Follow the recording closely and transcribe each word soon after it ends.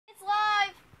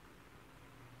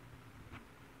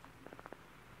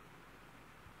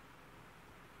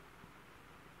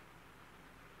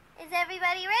Is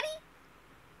everybody ready?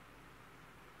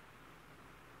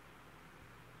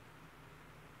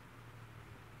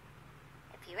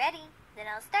 If you're ready, then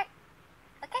I'll start.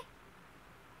 Okay?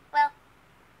 Well,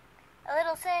 a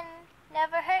little sin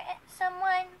never hurt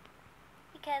someone,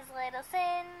 because little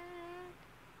sin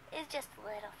is just a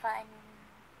little fun.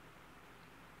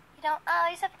 You don't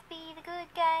always have to be the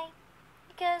good guy,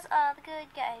 because all the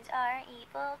good guys are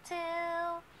evil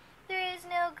too. There is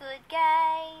no good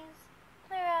guys,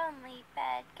 there are only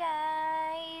bad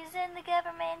guys, and the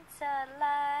government's a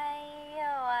lie.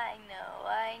 Oh, I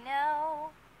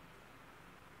know.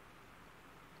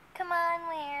 Come on,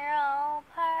 we're all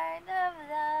part of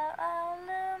the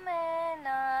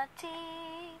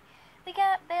Illuminati. We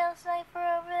got Bill Sniper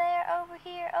over there, over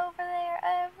here, over there,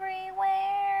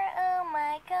 everywhere. Oh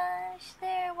my gosh,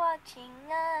 they're watching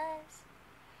us.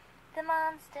 The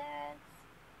monsters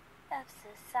of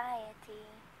society.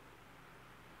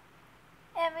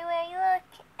 Everywhere you look,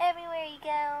 everywhere you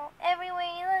go, everywhere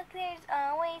you look, there's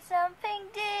always something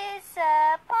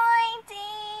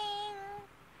disappointing.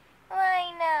 Well,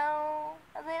 I know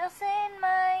a little sin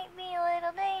might be a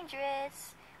little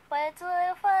dangerous, but it's a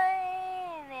little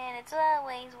fun, and it's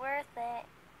always worth it.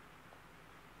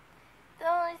 The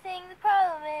only thing the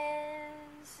problem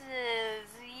is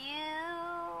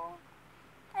you,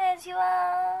 as you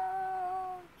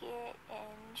all get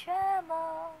in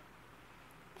trouble,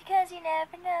 because you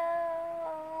never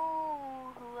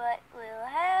know what will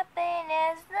happen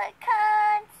as the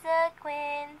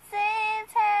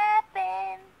consequences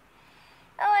happen.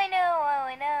 Oh, I know.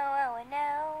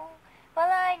 Well,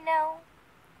 I know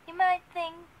you might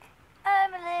think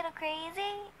I'm a little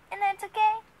crazy, and that's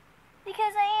okay,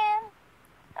 because I am.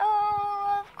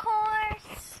 Oh, of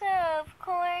course.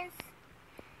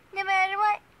 No matter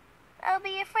what, I'll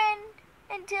be your friend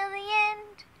until the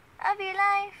end of your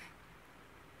life.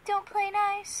 Don't play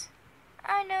nice.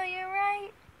 I know you're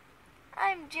right.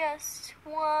 I'm just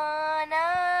one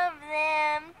of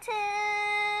them too.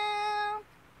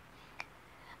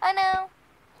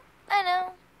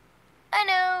 I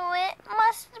know it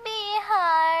must be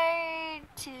hard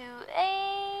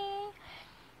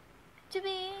to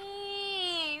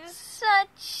be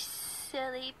such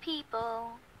silly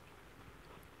people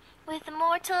with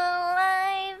immortal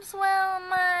lives. Well,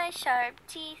 my sharp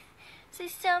teeth say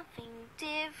something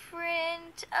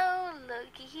different. Oh,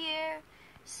 looky here,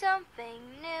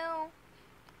 something new.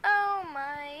 Oh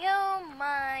my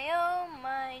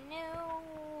new.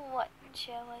 What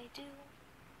shall I do?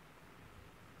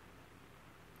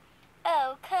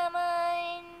 Oh, come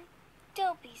on,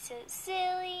 don't be so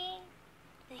silly,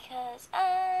 because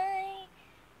I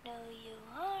know you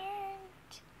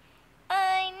aren't.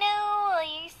 I know all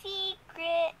your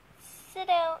secrets, so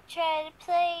don't try to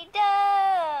play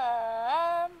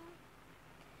dumb.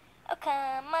 Oh,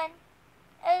 come on,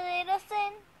 a little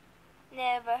sin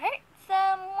never hurt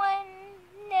someone,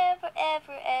 never,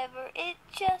 ever. It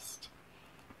just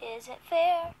isn't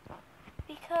fair,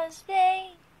 because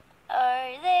they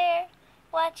are there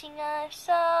watching us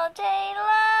all day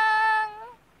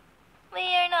long.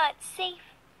 We are not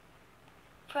safe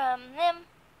from them,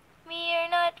 we are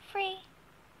not free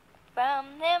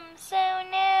from them, so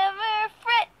never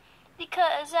fret